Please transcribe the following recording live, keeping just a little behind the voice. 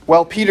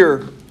While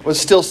Peter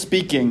was still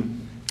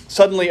speaking,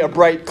 suddenly a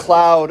bright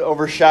cloud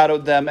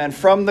overshadowed them, and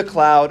from the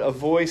cloud a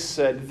voice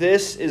said,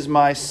 "This is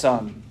my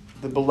Son,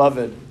 the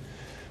beloved.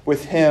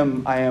 With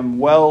him I am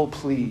well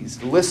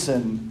pleased.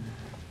 Listen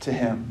to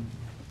him."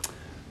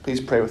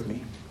 Please pray with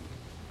me.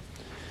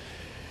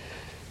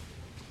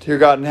 Dear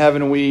God in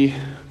heaven, we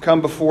come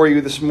before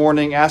you this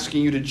morning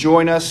asking you to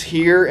join us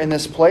here in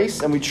this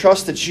place, and we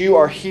trust that you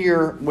are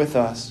here with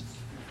us.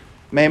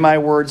 May my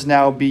words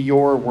now be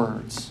your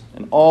words,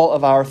 and all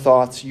of our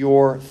thoughts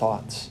your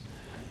thoughts.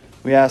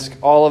 We ask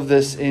all of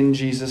this in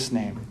Jesus'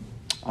 name.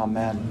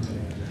 Amen.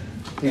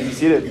 Please be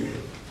seated.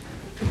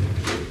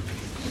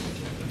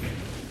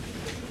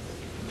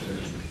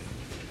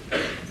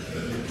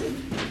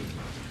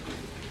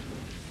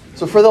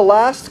 So for the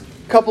last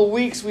couple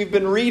weeks we've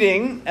been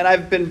reading, and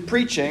I've been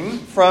preaching,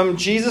 from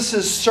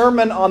Jesus'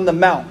 Sermon on the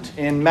Mount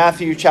in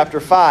Matthew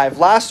chapter 5.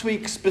 Last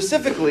week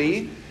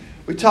specifically,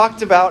 we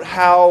talked about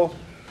how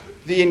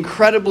the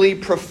incredibly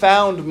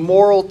profound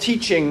moral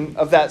teaching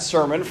of that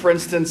sermon, for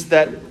instance,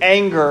 that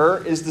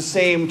anger is the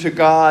same to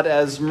God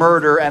as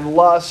murder and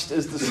lust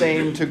is the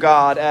same to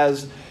God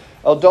as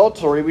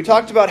adultery. We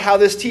talked about how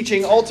this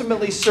teaching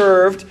ultimately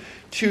served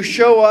to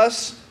show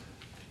us,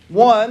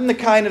 one, the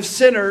kind of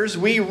sinners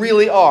we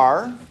really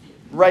are,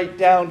 right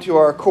down to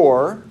our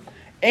core,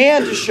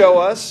 and to show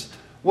us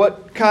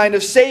what kind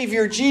of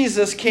Savior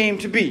Jesus came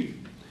to be.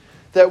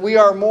 That we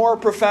are more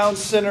profound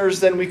sinners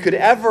than we could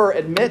ever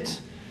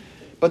admit,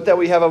 but that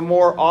we have a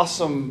more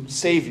awesome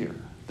Savior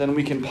than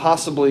we can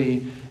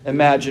possibly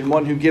imagine,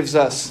 one who gives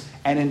us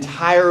an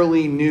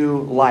entirely new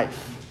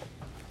life.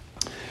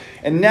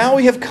 And now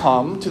we have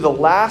come to the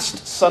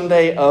last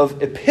Sunday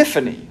of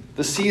Epiphany,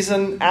 the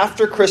season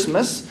after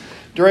Christmas,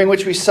 during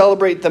which we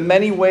celebrate the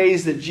many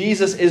ways that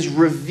Jesus is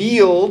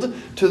revealed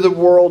to the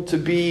world to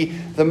be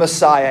the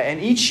Messiah. And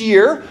each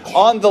year,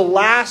 on the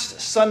last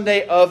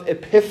Sunday of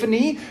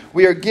Epiphany,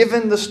 we are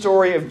given the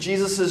story of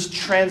Jesus'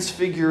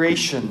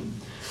 transfiguration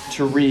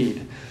to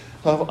read.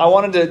 I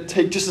wanted to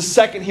take just a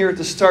second here at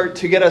the start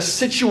to get us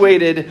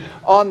situated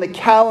on the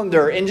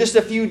calendar. In just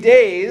a few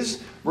days,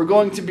 we're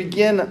going to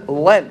begin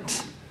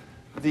Lent,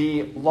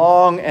 the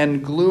long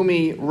and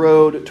gloomy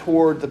road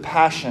toward the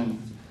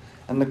Passion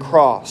and the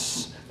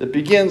cross that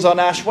begins on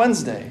Ash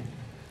Wednesday,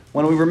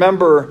 when we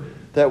remember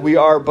that we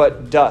are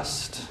but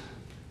dust,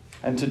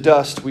 and to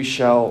dust we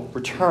shall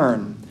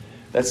return.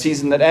 That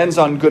season that ends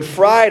on Good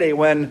Friday,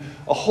 when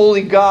a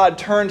holy God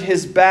turned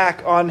his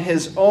back on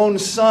his own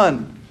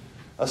Son,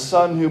 a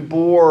Son who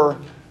bore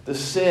the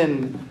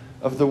sin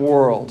of the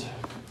world.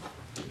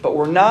 But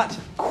we're not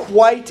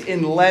quite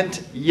in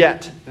Lent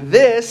yet.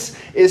 This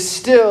is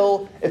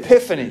still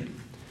Epiphany.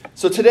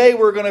 So today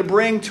we're going to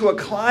bring to a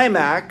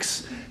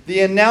climax the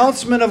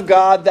announcement of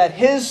God that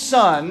his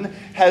Son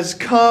has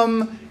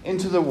come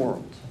into the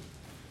world.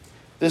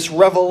 This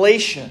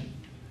revelation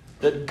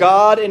that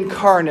God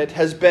incarnate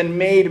has been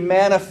made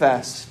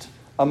manifest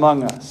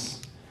among us.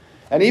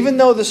 And even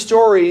though the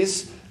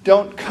stories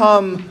don't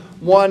come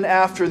one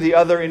after the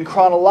other in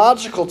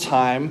chronological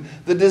time,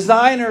 the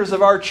designers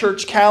of our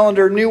church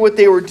calendar knew what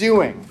they were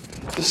doing.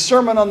 The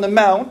Sermon on the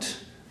Mount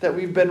that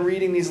we've been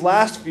reading these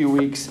last few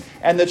weeks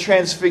and the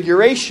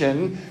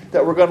Transfiguration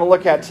that we're going to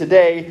look at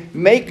today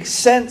make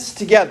sense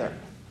together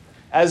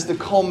as the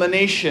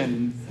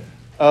culmination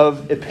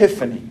of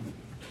Epiphany.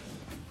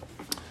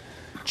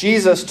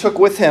 Jesus took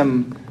with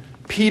him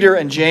Peter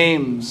and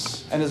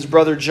James and his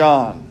brother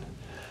John,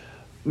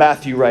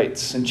 Matthew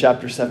writes in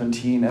chapter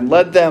 17, and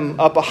led them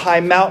up a high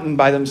mountain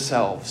by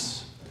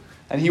themselves.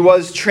 And he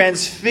was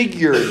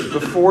transfigured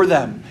before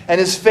them, and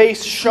his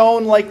face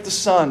shone like the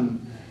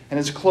sun, and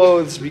his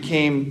clothes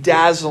became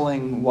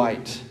dazzling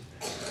white.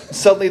 And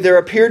suddenly there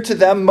appeared to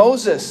them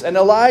Moses and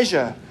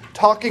Elijah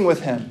talking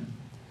with him.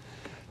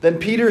 Then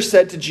Peter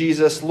said to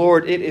Jesus,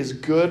 "Lord, it is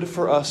good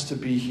for us to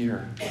be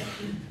here.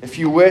 If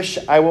you wish,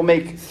 I will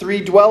make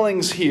 3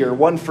 dwellings here,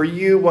 one for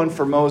you, one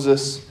for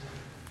Moses,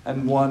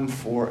 and one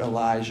for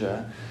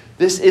Elijah."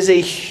 This is a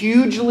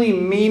hugely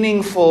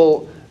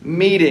meaningful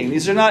meeting.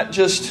 These are not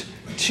just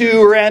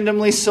 2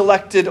 randomly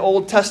selected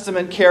Old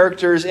Testament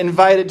characters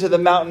invited to the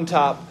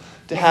mountaintop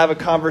to have a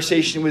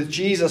conversation with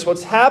Jesus.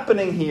 What's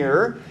happening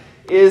here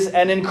is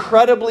an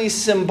incredibly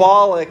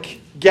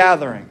symbolic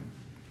gathering.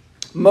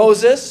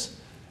 Moses,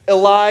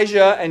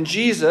 Elijah, and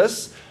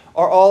Jesus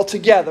are all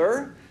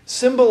together,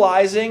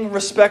 symbolizing,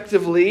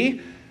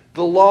 respectively,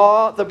 the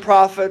law, the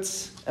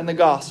prophets, and the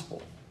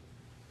gospel.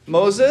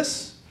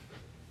 Moses,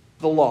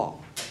 the law.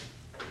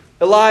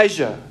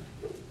 Elijah,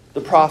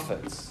 the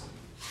prophets.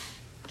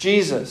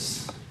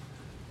 Jesus,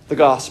 the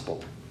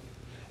gospel.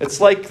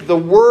 It's like the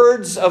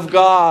words of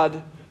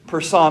God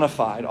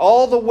personified.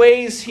 All the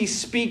ways he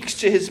speaks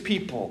to his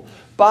people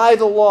by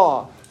the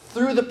law,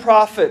 through the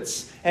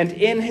prophets, and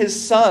in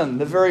his Son,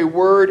 the very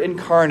Word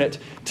incarnate,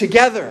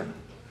 together,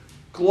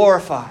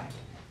 glorified.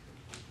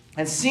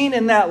 And seen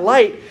in that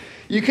light,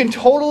 you can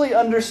totally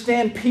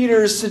understand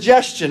Peter's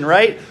suggestion,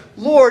 right?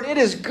 Lord, it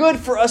is good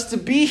for us to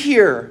be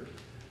here.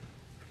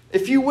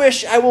 If you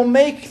wish, I will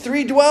make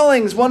 3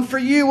 dwellings, one for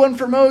you, one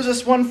for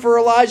Moses, one for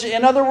Elijah.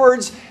 In other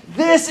words,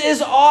 this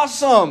is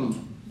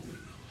awesome.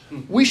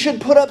 We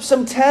should put up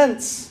some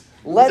tents.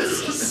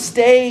 Let's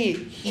stay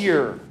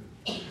here.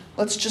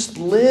 Let's just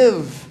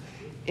live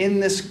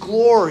in this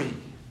glory.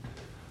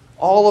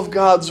 All of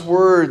God's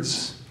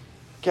words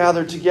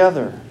gathered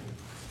together.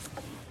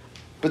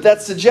 But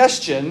that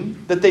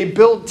suggestion that they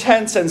build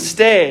tents and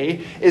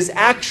stay is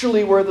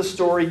actually where the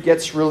story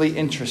gets really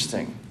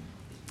interesting.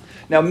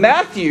 Now,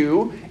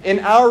 Matthew, in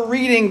our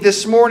reading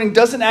this morning,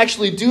 doesn't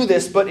actually do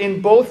this, but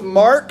in both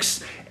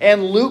Mark's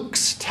and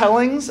Luke's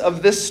tellings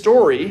of this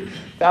story,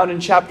 found in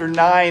chapter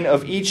 9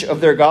 of each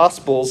of their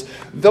Gospels,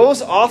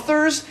 those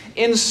authors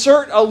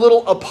insert a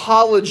little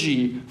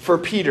apology for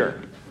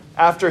Peter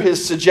after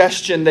his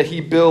suggestion that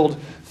he build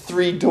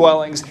 3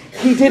 dwellings.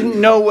 He didn't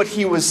know what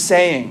he was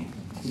saying,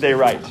 they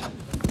write.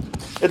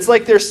 It's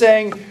like they're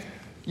saying,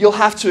 you'll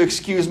have to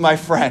excuse my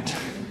friend.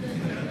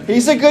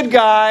 He's a good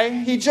guy.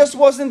 He just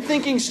wasn't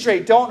thinking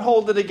straight. Don't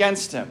hold it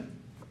against him.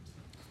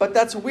 But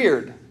that's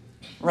weird,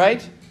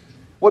 right?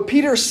 What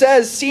Peter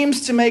says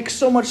seems to make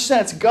so much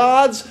sense.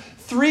 God's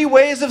 3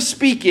 ways of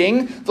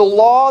speaking, the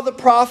law, the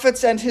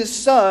prophets, and his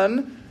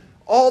Son,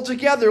 all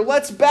together.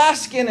 Let's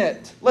bask in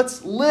it.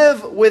 Let's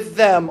live with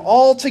them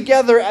all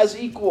together as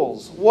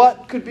equals.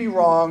 What could be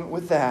wrong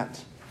with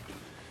that?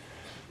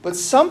 But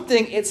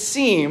something, it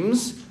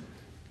seems,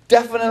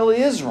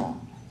 definitely is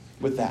wrong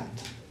with that.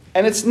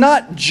 And it's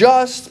not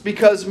just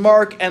because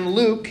Mark and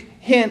Luke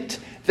hint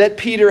that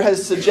Peter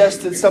has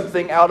suggested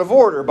something out of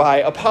order by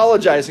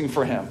apologizing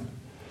for him.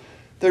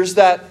 There's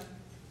that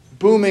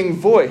booming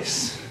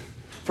voice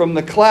from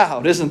the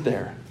cloud, isn't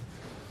there?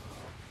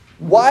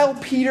 While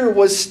Peter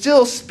was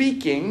still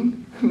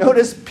speaking,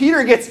 notice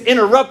Peter gets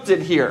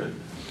interrupted here.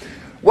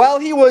 While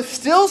he was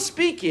still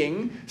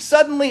speaking,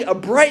 suddenly a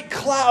bright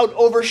cloud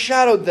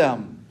overshadowed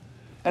them.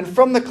 And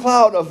from the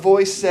cloud a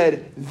voice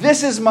said,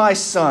 "This is my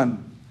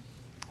Son,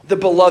 the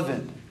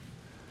beloved.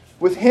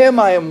 With him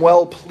I am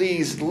well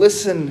pleased.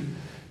 Listen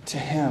to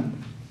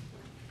him."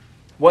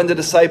 When the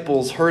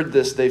disciples heard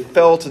this, they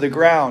fell to the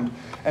ground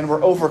and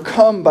were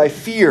overcome by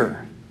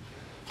fear.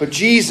 But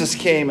Jesus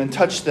came and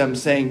touched them,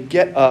 saying,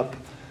 "Get up,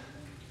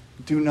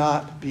 do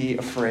not be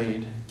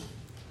afraid."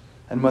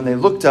 And when they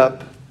looked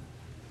up,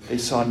 they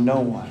saw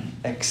no one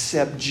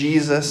except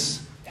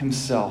Jesus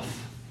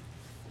himself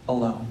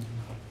alone.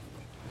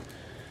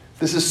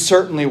 This is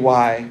certainly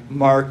why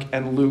Mark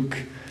and Luke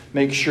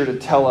make sure to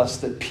tell us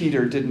that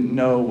Peter didn't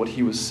know what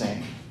he was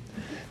saying.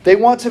 They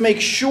want to make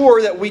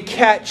sure that we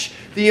catch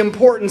the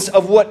importance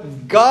of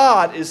what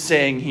God is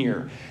saying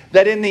here.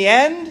 That in the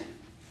end,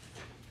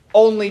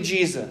 only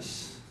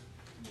Jesus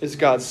is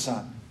God's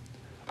Son.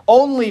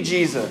 Only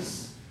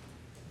Jesus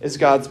is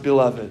God's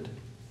beloved.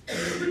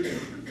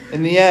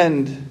 In the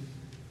end,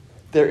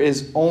 there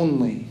is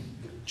only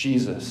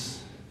Jesus.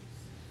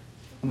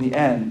 In the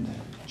end,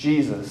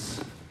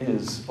 Jesus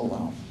is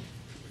alone.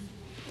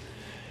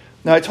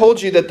 Now, I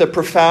told you that the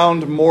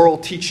profound moral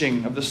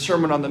teaching of the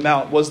Sermon on the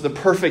Mount was the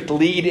perfect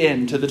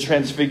lead-in to the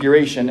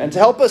Transfiguration. And to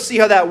help us see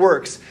how that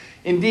works,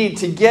 indeed,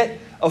 to get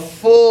a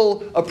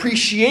full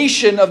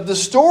appreciation of the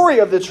story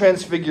of the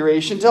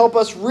Transfiguration, to help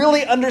us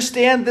really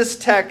understand this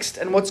text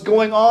and what's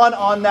going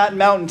on that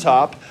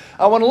mountaintop,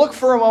 I want to look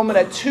for a moment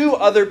at 2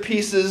 other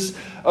pieces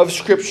of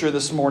Scripture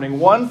this morning.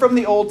 One from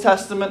the Old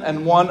Testament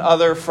and one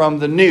other from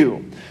the New.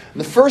 And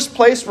the first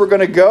place we're going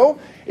to go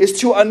is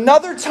to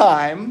another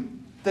time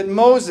that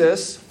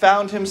Moses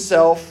found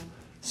himself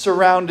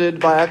surrounded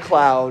by a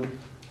cloud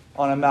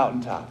on a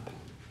mountaintop.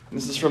 And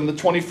this is from the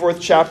 24th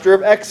chapter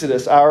of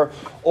Exodus, our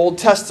Old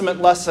Testament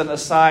lesson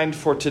assigned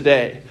for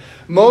today.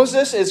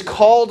 Moses is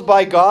called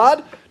by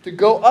God to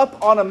go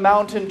up on a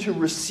mountain to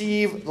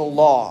receive the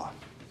law.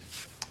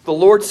 The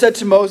Lord said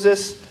to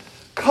Moses,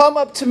 "Come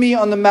up to me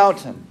on the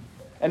mountain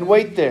and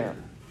wait there,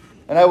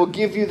 and I will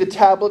give you the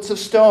tablets of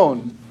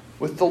stone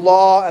with the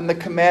law and the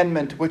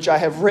commandment which I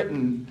have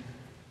written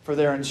for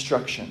their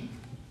instruction."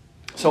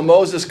 So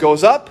Moses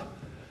goes up,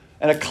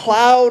 and a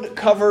cloud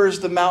covers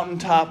the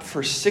mountaintop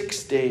for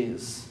 6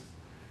 days.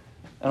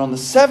 And on the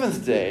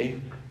 7th day,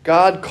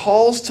 God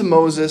calls to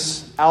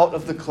Moses out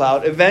of the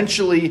cloud,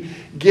 eventually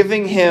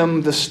giving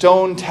him the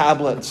stone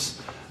tablets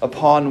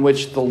upon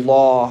which the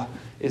law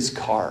is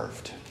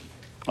carved.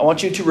 I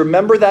want you to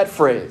remember that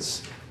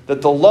phrase,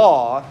 that the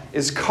law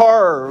is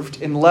carved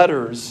in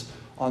letters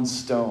on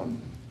stone.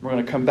 We're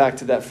going to come back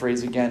to that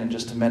phrase again in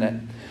just a minute.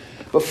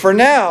 But for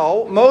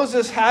now,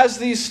 Moses has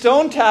these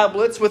stone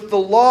tablets with the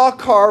law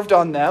carved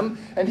on them,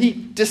 and he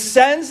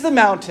descends the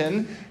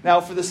mountain. Now,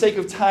 for the sake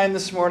of time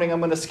this morning, I'm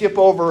going to skip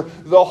over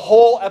the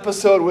whole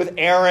episode with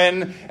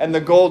Aaron and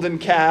the golden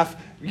calf.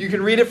 You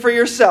can read it for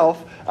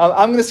yourself.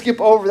 I'm going to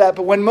skip over that.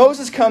 But when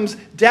Moses comes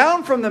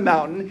down from the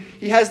mountain,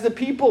 he has the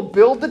people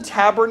build the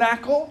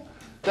tabernacle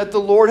that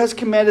the Lord has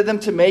commanded them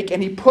to make,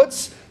 and he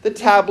puts the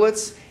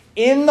tablets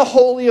in the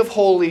Holy of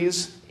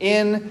Holies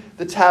in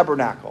the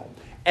tabernacle.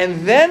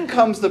 And then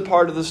comes the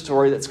part of the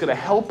story that's going to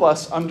help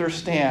us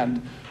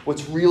understand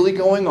what's really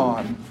going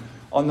on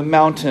on the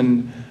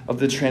mountain of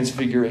the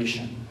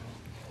Transfiguration.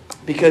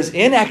 Because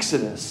in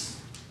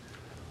Exodus,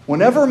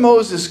 whenever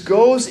Moses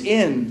goes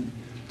in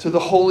to the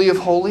Holy of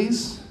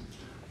Holies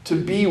to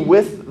be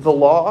with the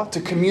law, to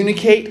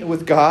communicate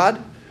with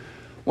God,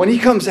 when he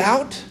comes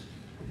out,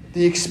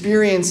 the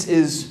experience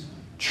is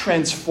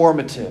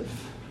transformative.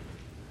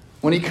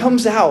 When he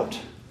comes out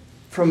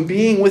from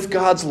being with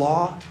God's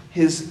law,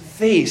 his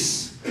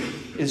face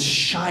is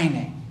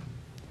shining.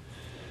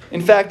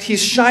 In fact,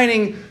 he's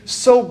shining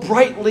so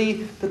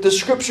brightly that the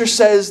scripture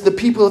says the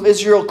people of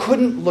Israel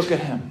couldn't look at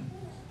him.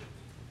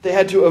 They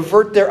had to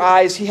avert their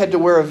eyes. He had to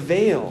wear a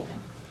veil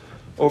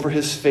over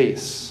his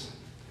face.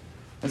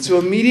 And so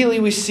immediately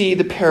we see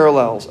the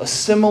parallels, a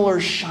similar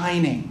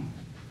shining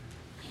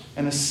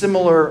and a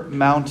similar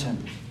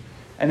mountain.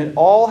 And it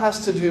all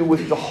has to do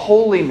with the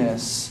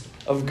holiness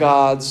of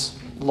God's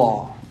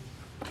law.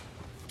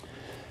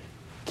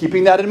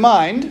 Keeping that in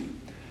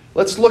mind,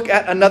 let's look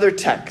at another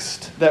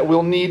text that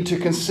we'll need to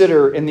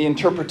consider in the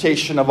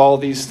interpretation of all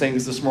these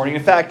things this morning.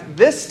 In fact,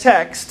 this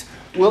text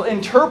will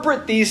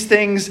interpret these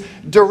things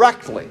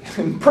directly.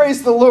 And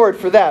praise the Lord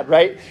for that,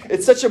 right?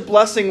 It's such a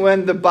blessing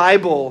when the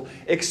Bible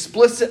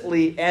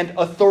explicitly and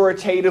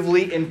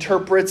authoritatively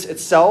interprets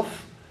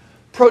itself.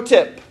 Pro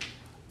tip,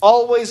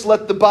 always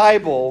let the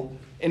Bible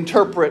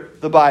interpret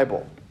the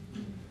Bible.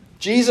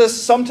 Jesus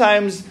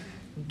sometimes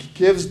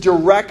gives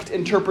direct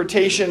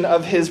interpretation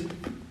of his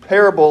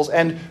parables,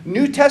 and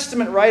New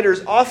Testament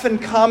writers often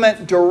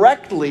comment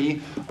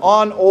directly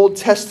on Old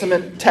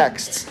Testament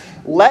texts.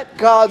 Let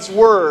God's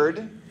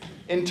word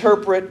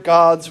interpret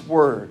God's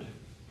word.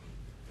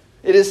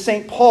 It is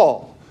St.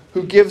 Paul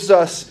who gives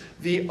us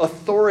the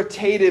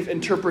authoritative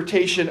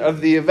interpretation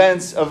of the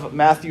events of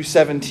Matthew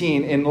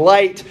 17 in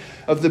light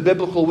of the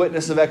biblical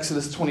witness of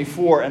Exodus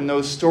 24 and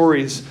those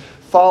stories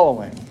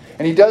following.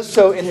 And he does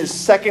so in his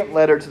second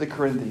letter to the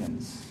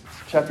Corinthians,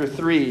 chapter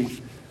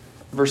 3,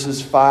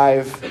 verses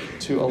 5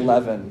 to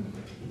 11.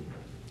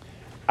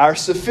 Our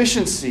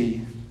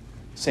sufficiency,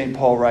 St.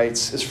 Paul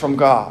writes, is from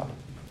God,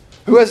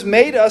 who has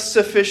made us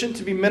sufficient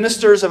to be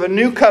ministers of a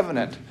new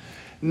covenant,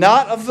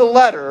 not of the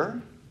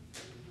letter,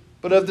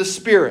 but of the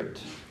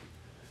Spirit.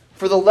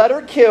 For the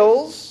letter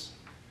kills,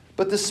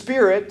 but the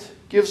Spirit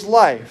gives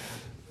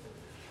life.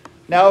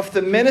 Now, if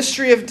the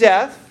ministry of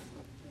death,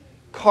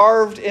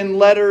 carved in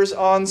letters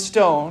on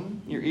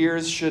stone, your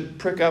ears should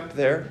prick up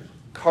there,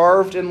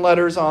 carved in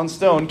letters on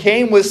stone,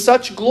 came with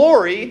such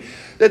glory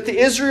that the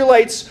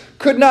Israelites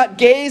could not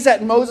gaze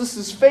at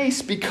Moses'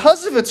 face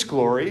because of its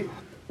glory,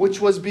 which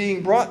was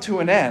being brought to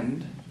an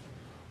end,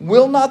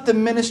 will not the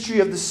ministry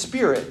of the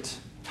Spirit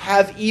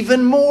have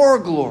even more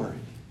glory?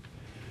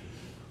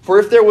 For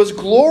if there was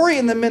glory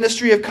in the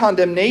ministry of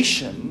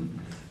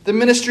condemnation, the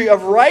ministry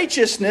of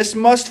righteousness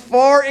must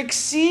far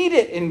exceed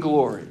it in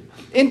glory.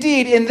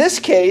 Indeed, in this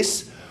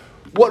case,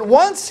 what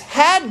once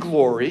had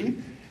glory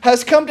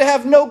has come to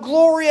have no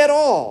glory at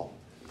all,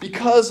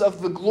 because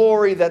of the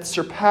glory that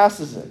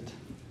surpasses it.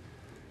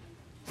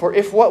 For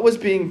if what was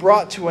being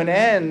brought to an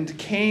end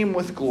came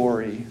with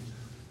glory,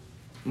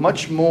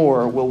 much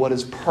more will what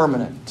is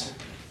permanent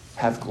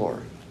have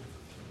glory.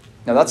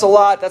 Now that's a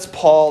lot. That's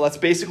Paul. That's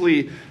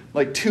basically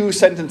like 2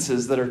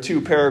 sentences that are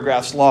 2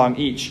 paragraphs long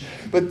each.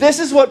 But this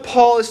is what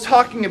Paul is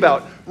talking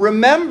about.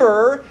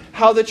 Remember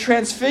how the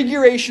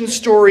Transfiguration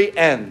story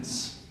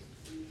ends.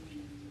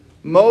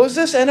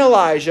 Moses and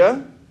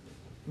Elijah,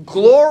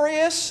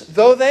 glorious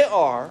though they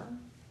are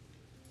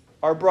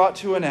brought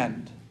to an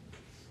end.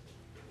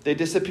 They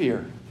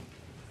disappear.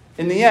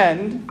 In the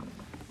end,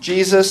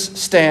 Jesus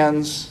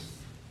stands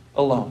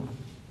alone.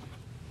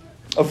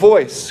 A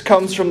voice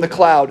comes from the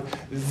cloud.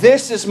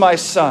 This is my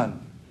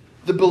Son,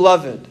 the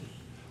beloved.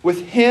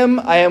 With him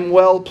I am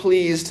well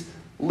pleased.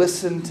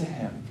 Listen to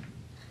him.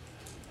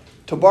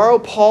 To borrow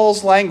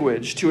Paul's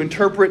language to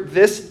interpret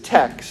this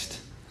text,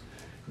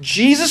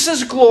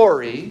 Jesus'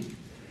 glory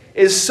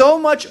is so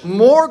much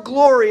more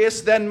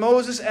glorious than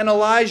Moses and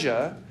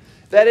Elijah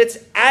that it's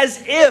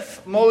as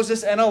if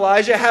Moses and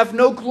Elijah have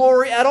no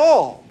glory at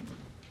all.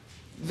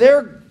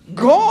 They're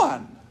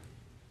gone.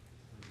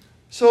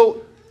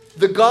 So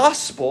the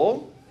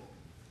gospel,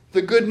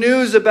 the good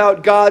news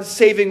about God's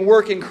saving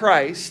work in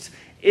Christ,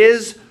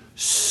 is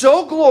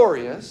so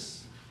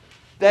glorious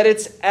that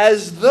it's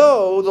as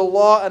though the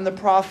law and the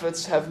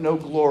prophets have no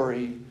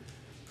glory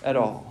at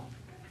all.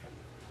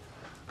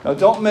 Now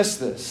don't miss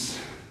this.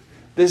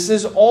 This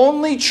is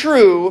only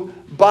true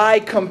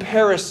by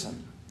comparison.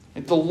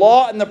 The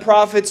law and the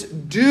prophets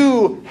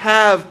do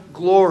have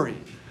glory.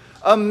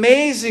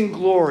 Amazing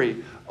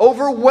glory.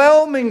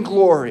 Overwhelming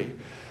glory.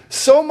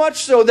 So much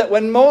so that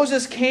when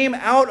Moses came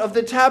out of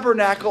the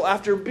tabernacle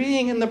after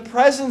being in the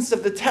presence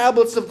of the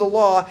tablets of the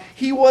law,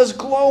 he was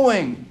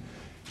glowing.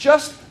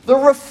 Just the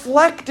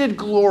reflected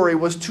glory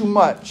was too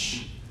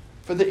much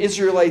for the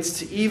Israelites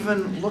to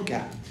even look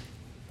at.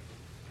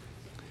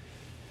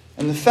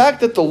 And the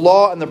fact that the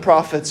law and the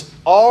prophets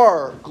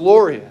are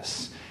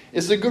glorious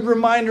is a good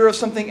reminder of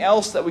something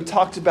else that we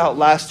talked about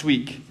last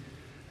week.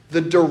 The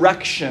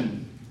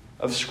direction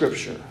of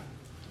Scripture.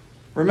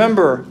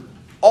 Remember,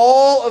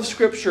 All of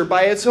Scripture,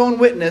 by its own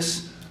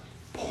witness,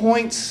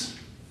 points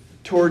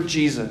toward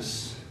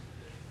Jesus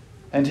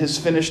and his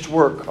finished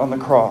work on the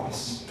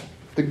cross.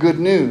 The good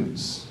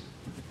news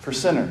for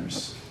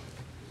sinners.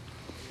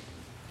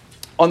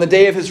 On the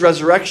day of his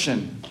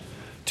resurrection,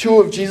 2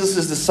 of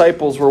Jesus'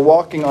 disciples were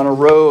walking on a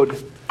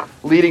road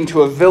leading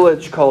to a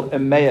village called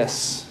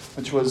Emmaus,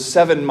 which was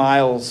 7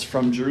 miles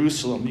from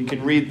Jerusalem. You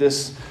can read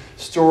this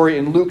story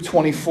in Luke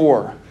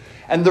 24.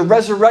 And the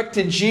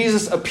resurrected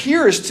Jesus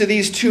appears to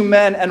these 2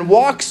 men and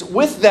walks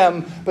with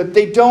them, but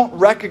they don't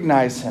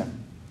recognize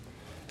him.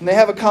 And they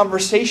have a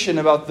conversation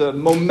about the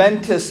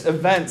momentous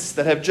events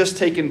that have just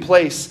taken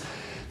place,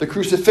 the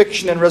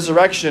crucifixion and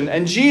resurrection.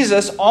 And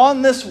Jesus,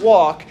 on this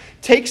walk,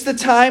 takes the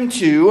time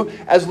to,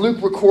 as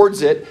Luke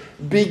records it,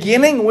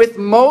 beginning with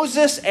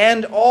Moses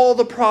and all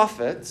the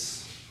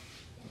prophets,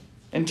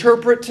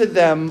 interpret to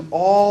them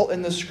all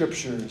in the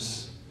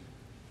Scriptures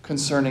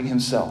concerning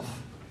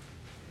himself.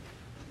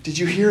 Did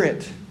you hear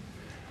it?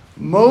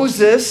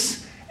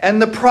 Moses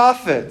and the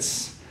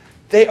prophets,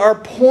 they are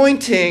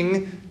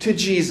pointing to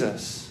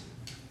Jesus.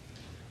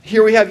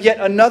 Here we have yet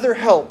another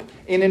help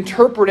in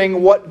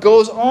interpreting what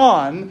goes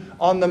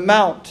on the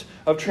Mount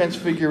of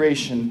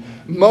Transfiguration.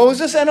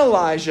 Moses and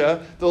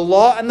Elijah, the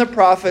law and the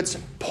prophets,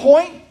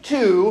 point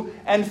to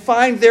and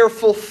find their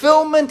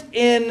fulfillment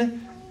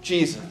in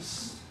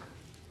Jesus.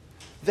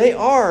 They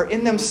are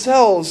in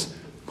themselves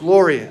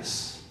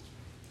glorious.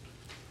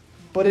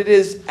 But it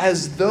is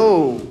as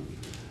though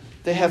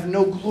they have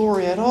no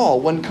glory at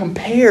all when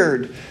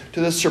compared to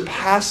the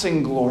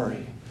surpassing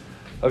glory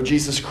of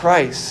Jesus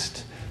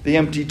Christ, the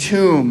empty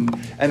tomb,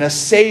 and a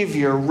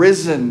Savior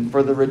risen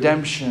for the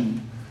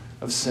redemption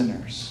of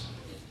sinners.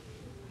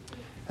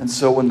 And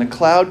so when the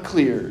cloud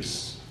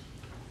clears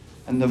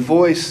and the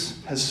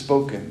voice has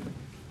spoken,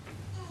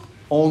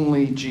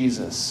 only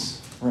Jesus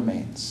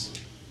remains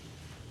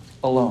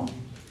alone.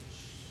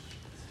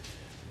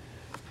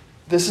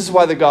 This is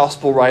why the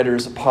gospel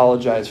writers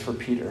apologize for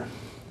Peter.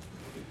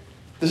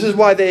 This is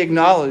why they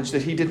acknowledge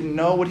that he didn't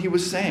know what he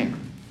was saying.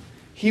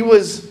 He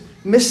was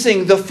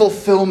missing the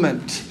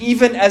fulfillment,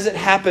 even as it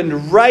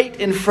happened right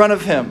in front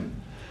of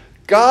him.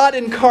 God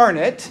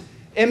incarnate,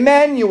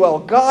 Emmanuel,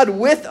 God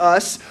with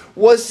us,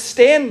 was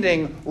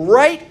standing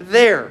right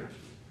there.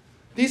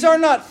 These are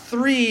not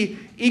 3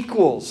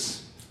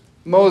 equals,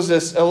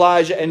 Moses,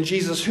 Elijah, and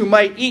Jesus, who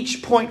might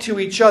each point to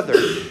each other.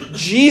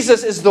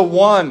 Jesus is the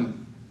one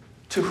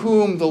to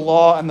whom the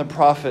law and the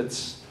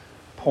prophets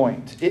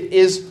point. It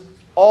is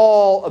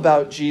all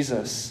about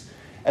Jesus.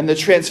 And the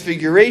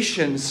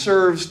Transfiguration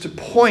serves to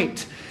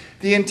point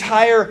the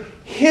entire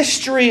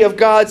history of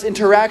God's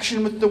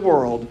interaction with the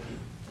world,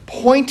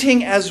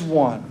 pointing as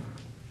one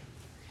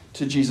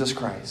to Jesus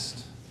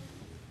Christ.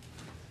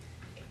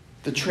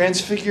 The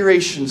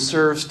Transfiguration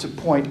serves to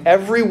point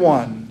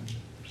everyone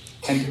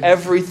and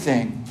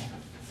everything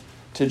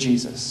to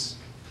Jesus.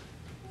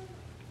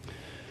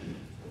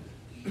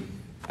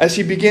 As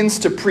he begins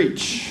to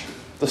preach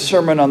the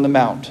Sermon on the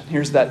Mount,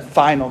 here's that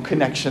final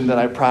connection that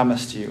I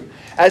promised you.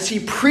 As he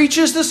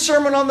preaches the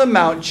Sermon on the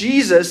Mount,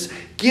 Jesus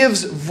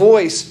gives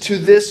voice to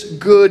this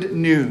good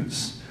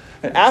news.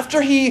 And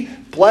after he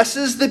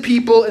blesses the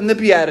people in the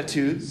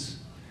Beatitudes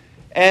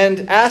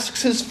and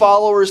asks his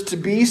followers to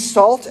be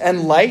salt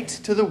and light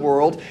to the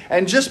world,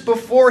 and just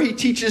before he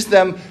teaches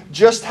them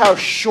just how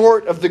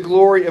short of the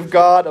glory of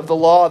God, of the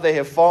law they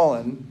have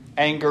fallen,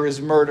 anger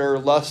is murder,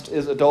 lust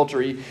is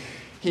adultery,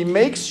 he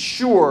makes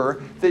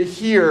sure they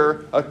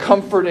hear a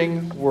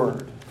comforting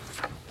word.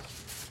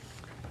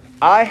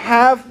 I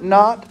have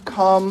not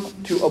come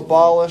to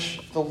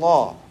abolish the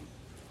law,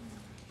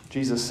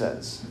 Jesus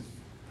says,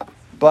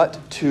 but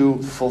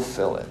to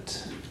fulfill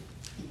it.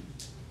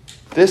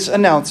 This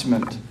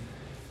announcement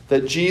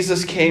that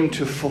Jesus came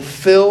to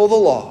fulfill the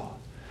law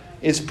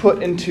is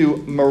put into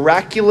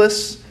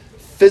miraculous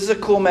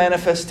physical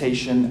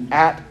manifestation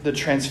at the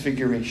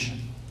Transfiguration.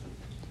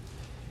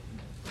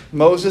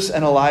 Moses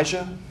and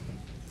Elijah,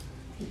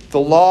 the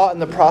law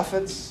and the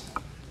prophets,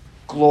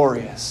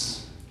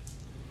 glorious.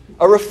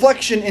 A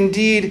reflection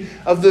indeed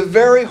of the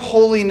very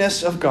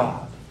holiness of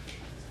God.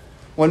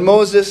 When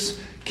Moses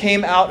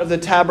came out of the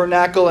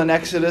tabernacle in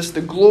Exodus,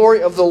 the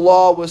glory of the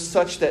law was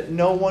such that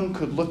no one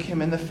could look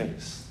him in the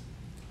face.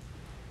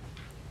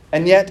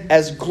 And yet,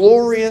 as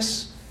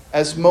glorious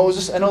as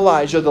Moses and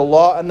Elijah, the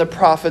law and the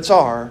prophets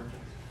are,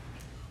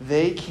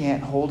 they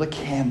can't hold a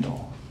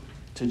candle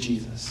to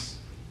Jesus.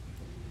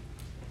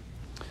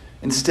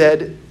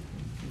 Instead,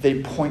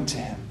 they point to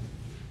him.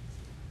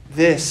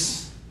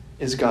 This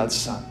is God's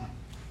Son.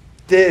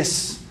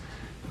 This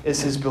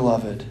is his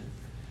beloved.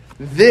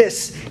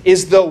 This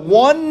is the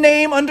one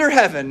name under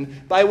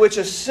heaven by which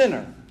a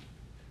sinner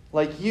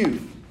like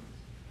you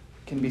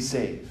can be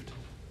saved.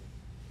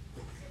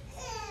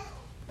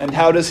 And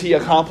how does he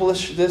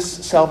accomplish this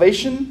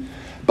salvation?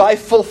 By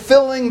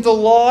fulfilling the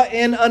law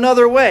in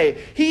another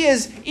way. He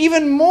is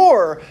even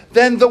more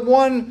than the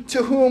one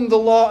to whom the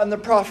law and the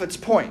prophets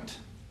point.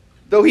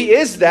 Though he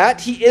is that,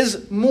 he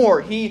is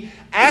more. He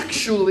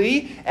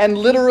actually and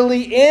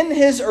literally in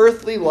his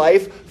earthly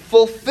life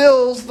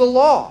fulfills the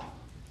law.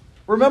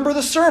 Remember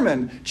the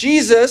sermon.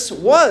 Jesus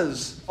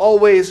was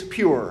always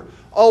pure,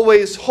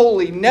 always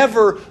holy,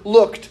 never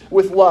looked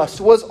with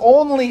lust, was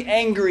only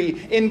angry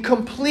in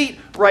complete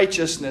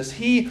righteousness.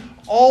 He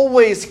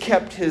always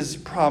kept his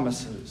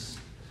promises.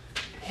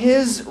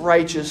 His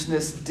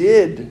righteousness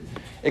did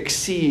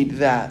exceed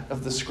that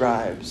of the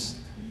scribes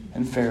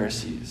and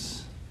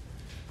Pharisees.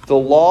 The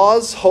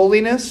law's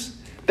holiness,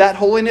 that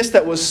holiness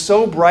that was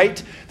so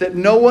bright that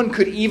no one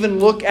could even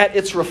look at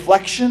its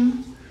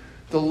reflection,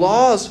 the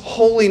law's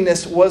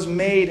holiness was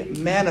made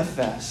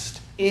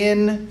manifest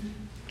in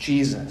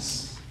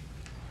Jesus.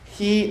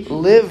 He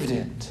lived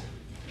it.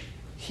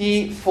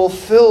 He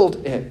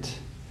fulfilled it.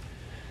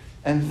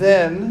 And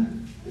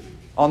then,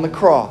 on the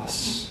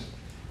cross,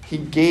 he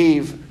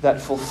gave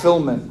that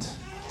fulfillment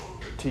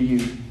to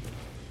you.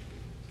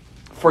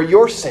 For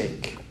your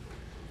sake,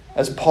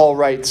 as Paul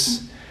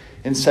writes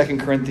in 2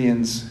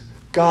 Corinthians,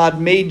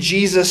 God made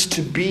Jesus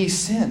to be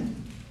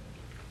sin,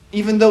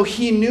 even though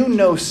he knew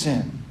no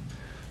sin,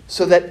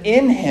 so that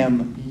in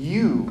him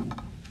you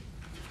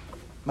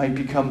might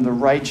become the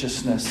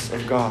righteousness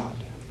of God.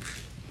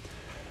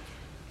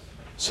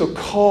 So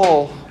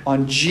call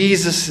on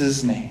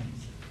Jesus' name,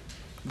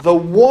 the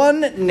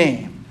one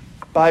name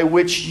by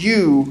which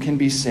you can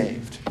be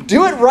saved.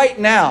 Do it right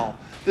now,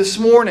 this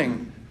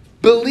morning.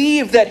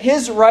 Believe that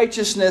his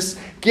righteousness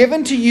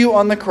given to you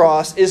on the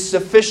cross is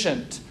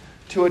sufficient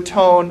to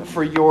atone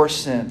for your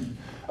sin.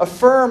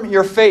 Affirm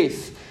your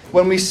faith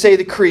when we say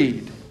the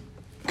creed.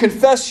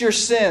 Confess your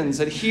sins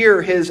and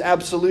hear his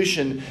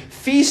absolution.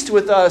 Feast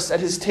with us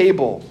at his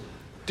table.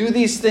 Do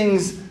these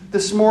things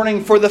this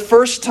morning for the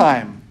first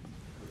time,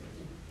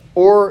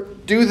 or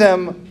do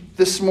them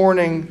this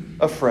morning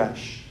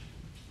afresh.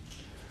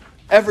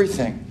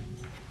 Everything,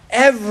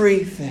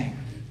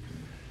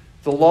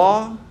 the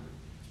law,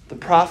 the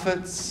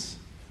prophets,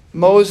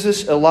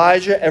 Moses,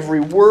 Elijah, every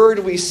word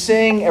we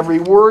sing, every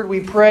word we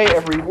pray,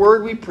 every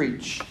word we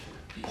preach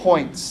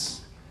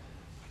points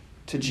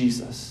to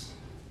Jesus.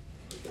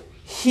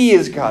 He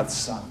is God's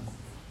Son.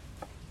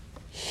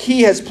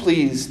 He has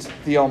pleased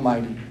the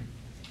Almighty.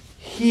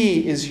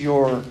 He is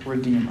your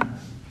Redeemer.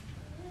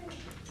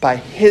 By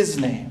his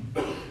name,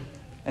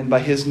 and by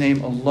his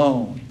name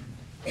alone,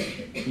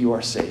 you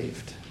are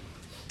saved.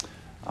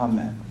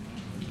 Amen.